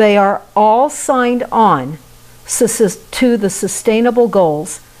 They are all signed on to the sustainable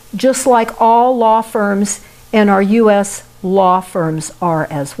goals, just like all law firms and our U.S. law firms are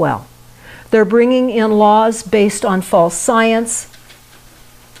as well. They're bringing in laws based on false science,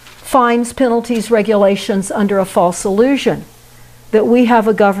 fines, penalties, regulations under a false illusion that we have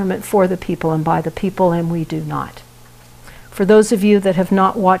a government for the people and by the people, and we do not. For those of you that have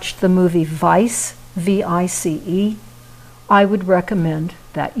not watched the movie Vice, V-I-C-E, I would recommend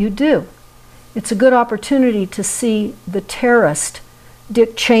that you do. It's a good opportunity to see the terrorist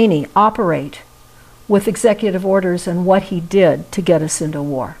Dick Cheney operate with executive orders and what he did to get us into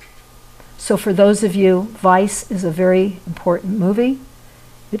war. So for those of you, Vice is a very important movie.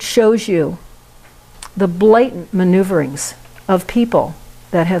 It shows you the blatant maneuverings of people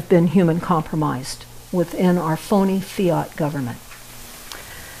that have been human compromised within our phony fiat government.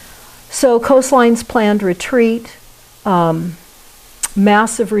 So Coastline's planned retreat,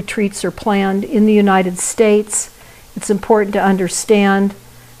 massive retreats are planned in the United States. It's important to understand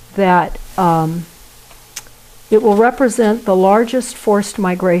that it will represent the largest forced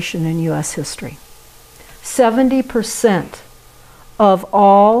migration in U.S. history. 70% of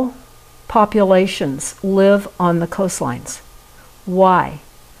all populations live on the coastlines. Why?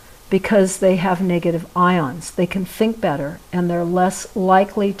 Because they have negative ions. They can think better, and they're less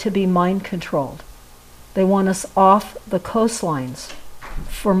likely to be mind controlled. They want us off the coastlines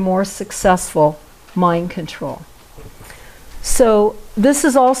for more successful mind control. So this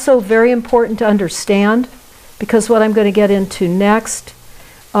is also very important to understand, because what I'm going to get into next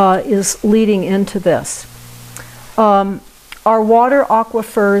is leading into this. Our water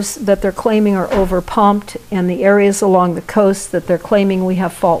aquifers that they're claiming are overpumped, and the areas along the coast that they're claiming we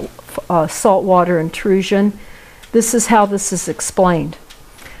have saltwater intrusion, this is how this is explained.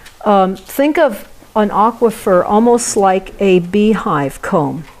 Think of an aquifer almost like a beehive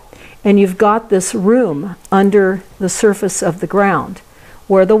comb, and you've got this room under the surface of the ground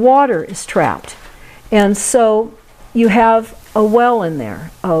where the water is trapped. And so you have a well in there,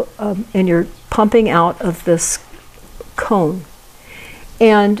 and you're pumping out of this cone.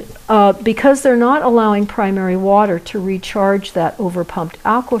 And because they're not allowing primary water to recharge that overpumped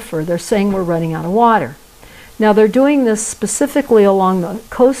aquifer, they're saying we're running out of water. Now they're doing this specifically along the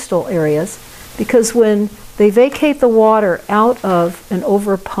coastal areas, because when they vacate the water out of an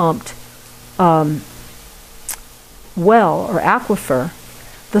overpumped well or aquifer,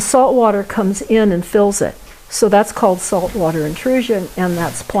 the salt water comes in and fills it. So that's called saltwater intrusion, and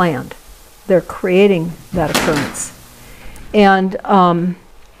that's planned. They're creating that occurrence. And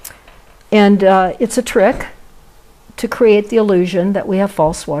it's a trick to create the illusion that we have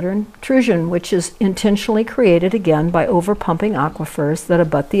false water intrusion, which is intentionally created again by overpumping aquifers that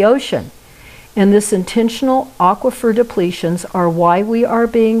abut the ocean. And this intentional aquifer depletions are why we are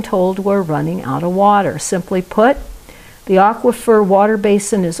being told we're running out of water. Simply put, the aquifer water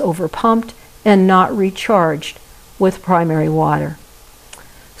basin is overpumped and not recharged with primary water.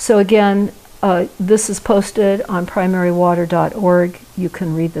 So again, this is posted on primarywater.org. You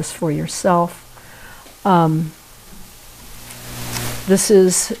can read this for yourself. This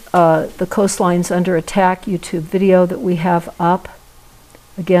is the Coastlines Under Attack YouTube video that we have up.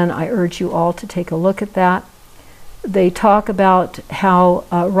 Again, I urge you all to take a look at that. They talk about how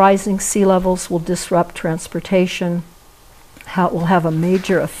rising sea levels will disrupt transportation, how it will have a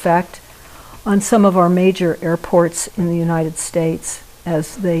major effect on some of our major airports in the United States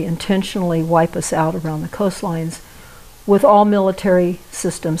as they intentionally wipe us out around the coastlines with all military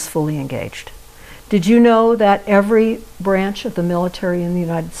systems fully engaged. Did you know that every branch of the military in the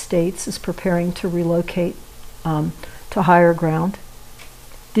United States is preparing to relocate to higher ground?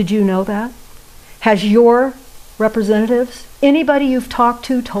 Did you know that? Has your representatives, anybody you've talked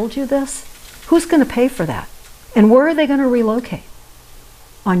to, told you this? Who's going to pay for that? And where are they going to relocate?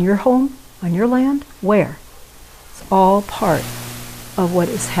 On your home? On your land? Where? It's all part of what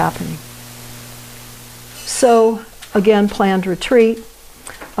is happening. So, again, planned retreat.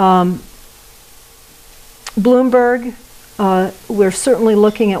 Bloomberg, we're certainly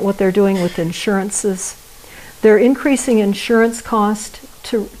looking at what they're doing with insurances. They're increasing insurance cost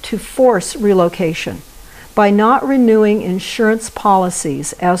to force relocation. By not renewing insurance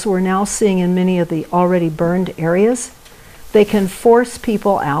policies, as we're now seeing in many of the already burned areas, they can force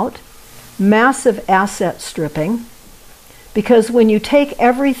people out. Massive asset stripping, because when you take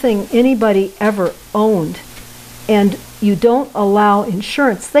everything anybody ever owned and you don't allow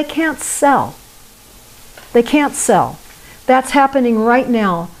insurance, they can't sell. They can't sell. That's happening right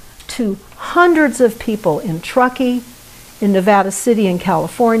now to hundreds of people in Truckee, in Nevada City in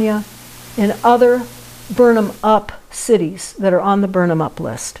California, in other burn 'em up cities that are on the burn 'em up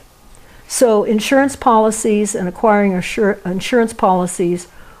list. So insurance policies and acquiring insurance policies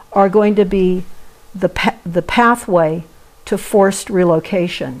are going to be the pathway to forced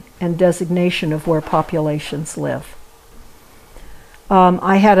relocation and designation of where populations live.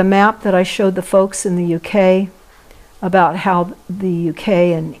 I had a map that I showed the folks in the UK about how the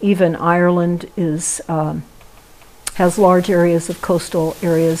UK and even Ireland has large areas of coastal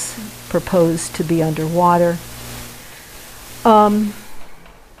areas proposed to be underwater.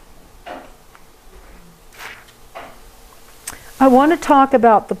 I want to talk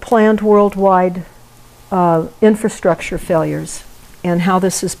about the planned worldwide infrastructure failures and how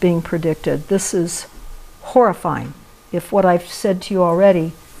this is being predicted. This is horrifying. If what I've said to you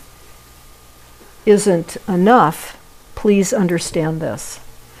already isn't enough, please understand this.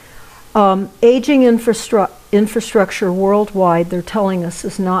 Aging infrastructure worldwide, they're telling us,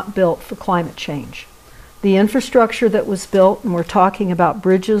 is not built for climate change. The infrastructure that was built, and we're talking about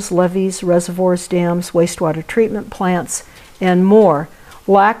bridges, levees, reservoirs, dams, wastewater treatment plants, and more,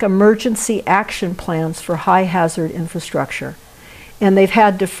 lack emergency action plans for high hazard infrastructure. And they've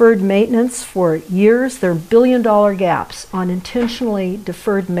had deferred maintenance for years. There are billion-dollar gaps on intentionally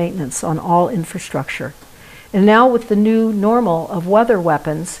deferred maintenance on all infrastructure. And now with the new normal of weather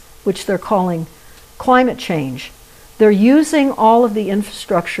weapons, which they're calling climate change, they're using all of the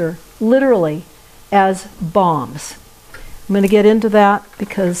infrastructure literally as bombs. I'm going to get into that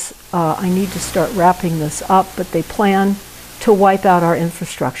because I need to start wrapping this up, but they plan to wipe out our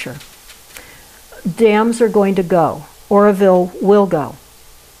infrastructure. Dams are going to go. Oroville will go.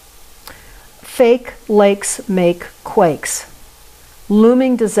 Fake lakes make quakes.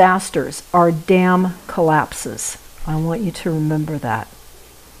 Looming disasters are dam collapses. I want you to remember that.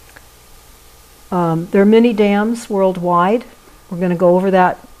 There are many dams worldwide. We're going to go over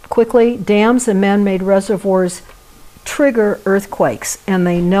that quickly. Dams and man-made reservoirs trigger earthquakes, and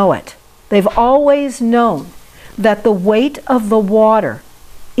they know it. They've always known that the weight of the water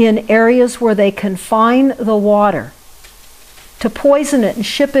in areas where they confine the water to poison it and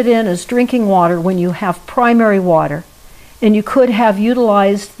ship it in as drinking water when you have primary water, and you could have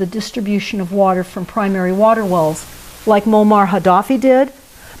utilized the distribution of water from primary water wells like Muammar Gaddafi did.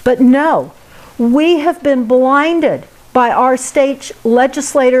 But no, we have been blinded by our state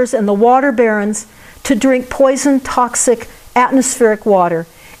legislators and the water barons to drink poison, toxic, atmospheric water.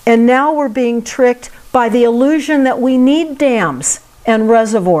 And now we're being tricked by the illusion that we need dams and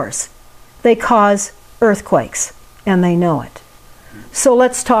reservoirs. They cause earthquakes, and they know it. So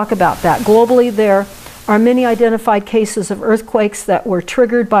let's talk about that. Globally, there are many identified cases of earthquakes that were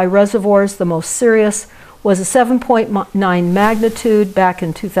triggered by reservoirs. The most serious was a 7.9 magnitude back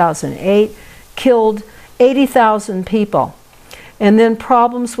in 2008, killed 80,000 people. And then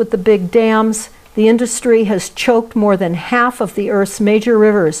problems with the big dams. The industry has choked more than half of the Earth's major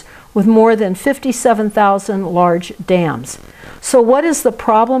rivers with more than 57,000 large dams. So what is the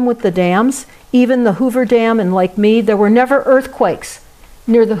problem with the dams? Even the Hoover Dam and Lake Mead, there were never earthquakes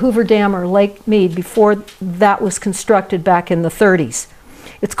near the Hoover Dam or Lake Mead before that was constructed back in the 30s.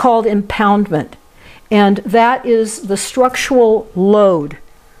 It's called impoundment. And that is the structural load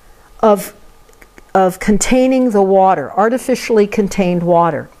of containing the water, artificially contained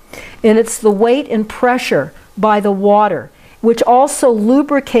water. And it's the weight and pressure by the water, which also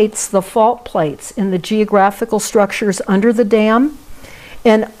lubricates the fault plates in the geographical structures under the dam.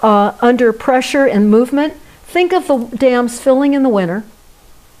 And under pressure and movement, think of the dams filling in the winter,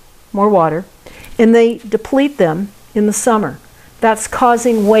 more water, and they deplete them in the summer. That's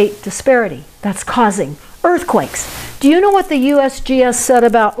causing weight disparity. That's causing earthquakes. Do you know what the USGS said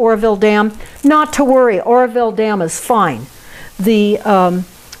about Oroville Dam? Not to worry, Oroville Dam is fine. The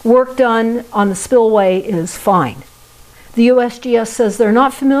work done on the spillway is fine. The USGS says they're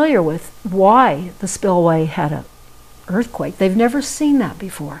not familiar with why the spillway had an earthquake. They've never seen that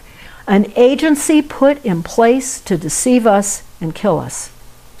before. An agency put in place to deceive us and kill us.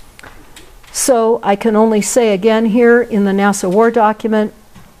 So I can only say again here in the NASA War document,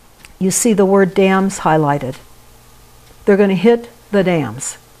 you see the word dams highlighted. They're going to hit the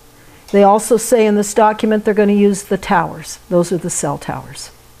dams. They also say in this document they're going to use the towers. Those are the cell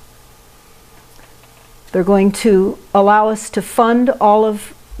towers. They're going to allow us to fund all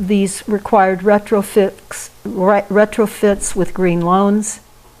of these required retrofits with green loans.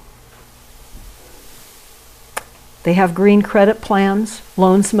 They have green credit plans.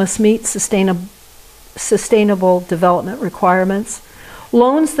 Loans must meet sustainable development requirements.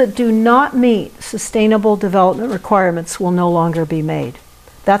 Loans that do not meet sustainable development requirements will no longer be made.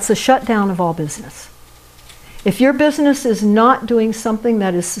 That's a shutdown of all business. If your business is not doing something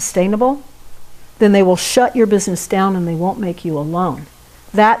that is sustainable, then they will shut your business down and they won't make you a loan.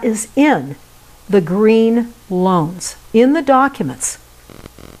 That is in the green loans, in the documents.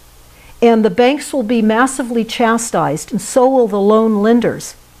 And the banks will be massively chastised, and so will the loan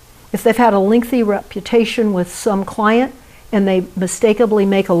lenders. If they've had a lengthy reputation with some client and they mistakenly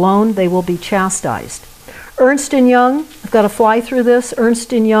make a loan, they will be chastised. Ernst & Young, I've got to fly through this,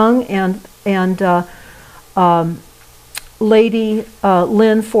 Ernst & Young and Lady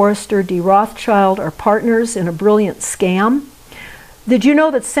Lynn Forrester de Rothschild are partners in a brilliant scam. Did you know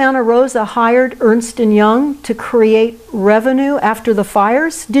that Santa Rosa hired Ernst & Young to create revenue after the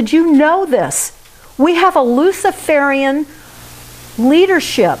fires? Did you know this? We have a Luciferian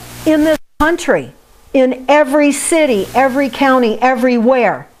leadership in this country, in every city, every county,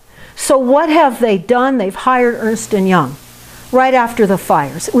 everywhere. So what have they done? They've hired Ernst & Young right after the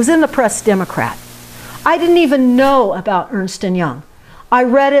fires. It was in the Press Democrat. I didn't even know about Ernst & Young. I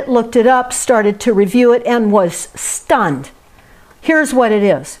read it, looked it up, started to review it, and was stunned. Here's what it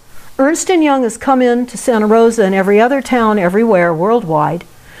is. Ernst & Young has come into Santa Rosa and every other town everywhere worldwide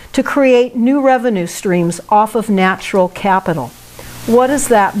to create new revenue streams off of natural capital. What does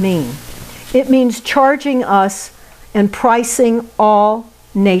that mean? It means charging us and pricing all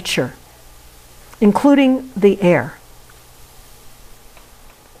nature, including the air.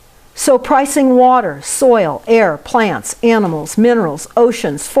 So pricing water, soil, air, plants, animals, minerals,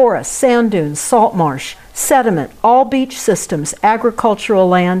 oceans, forests, sand dunes, salt marsh, sediment, all beach systems, agricultural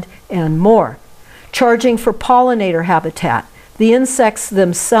land, and more. Charging for pollinator habitat, the insects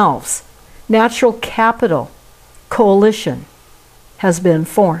themselves. Natural capital coalition has been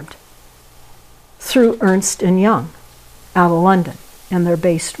formed through Ernst & Young out of London. And they're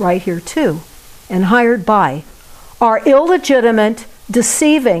based right here too, and hired by our illegitimate,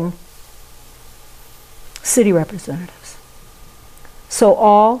 deceiving city representatives. So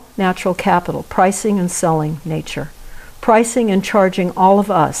all natural capital, pricing and selling nature, pricing and charging all of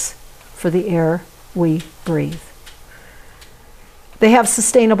us for the air we breathe. They have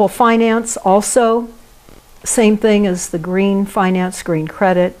sustainable finance also, same thing as the green finance, green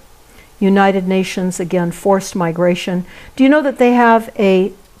credit. United Nations, again, forced migration. Do you know that they have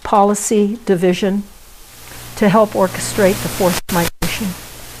a policy division to help orchestrate the forced migration?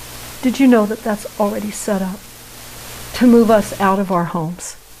 Did you know that that's already set up to move us out of our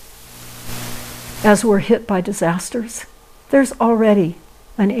homes as we're hit by disasters? There's already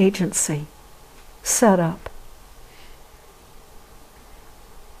an agency set up.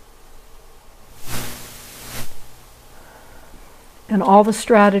 And all the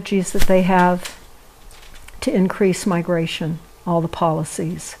strategies that they have to increase migration, all the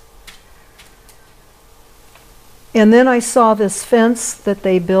policies. And then I saw this fence that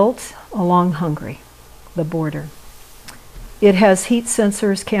they built along Hungary, the border. It has heat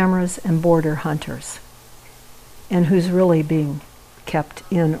sensors, cameras, and border hunters. And who's really being kept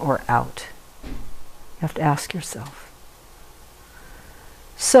in or out? You have to ask yourself.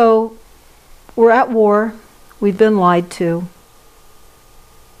 So we're at war. We've been lied to.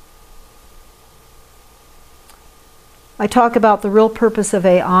 I talk about the real purpose of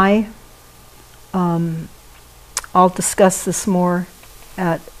AI. I'll discuss this more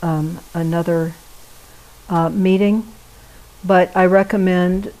at another meeting, but I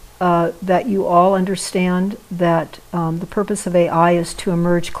recommend that you all understand that the purpose of AI is to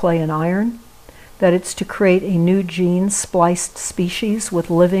emerge clay and iron, that it's to create a new gene-spliced species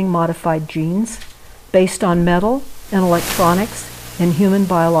with living modified genes based on metal and electronics and human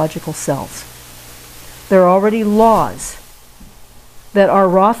biological cells. There are already laws that our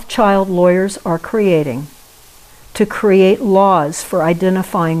Rothschild lawyers are creating to create laws for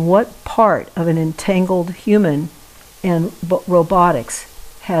identifying what part of an entangled human and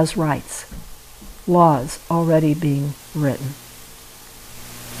robotics has rights. Laws already being written.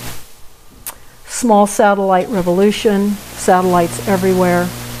 Small satellite revolution, satellites everywhere,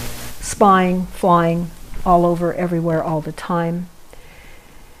 spying, flying all over, everywhere, all the time.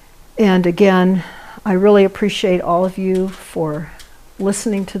 And again, I really appreciate all of you for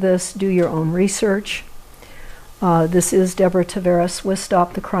listening to this. Do your own research. This is Deborah Taveras with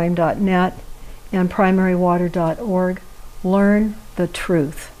StopTheCrime.net and PrimaryWater.org. Learn the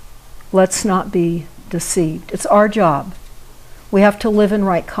truth. Let's not be deceived. It's our job. We have to live in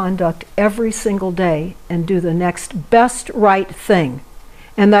right conduct every single day and do the next best right thing.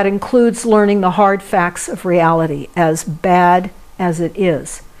 And that includes learning the hard facts of reality, as bad as it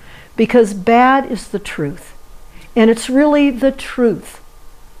is. Because bad is the truth. And it's really the truth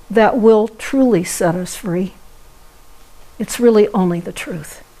that will truly set us free. It's really only the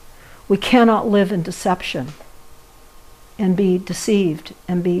truth. We cannot live in deception and be deceived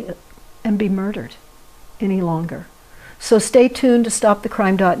and be and be murdered any longer. So stay tuned to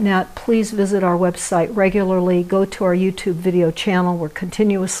stopthecrime.net. Please visit our website regularly. Go to our YouTube video channel. We're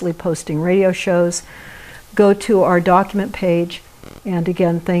continuously posting radio shows. Go to our document page. And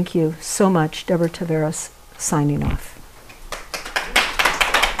again, thank you so much. Deborah Taveras signing off.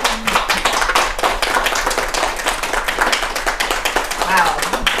 Wow.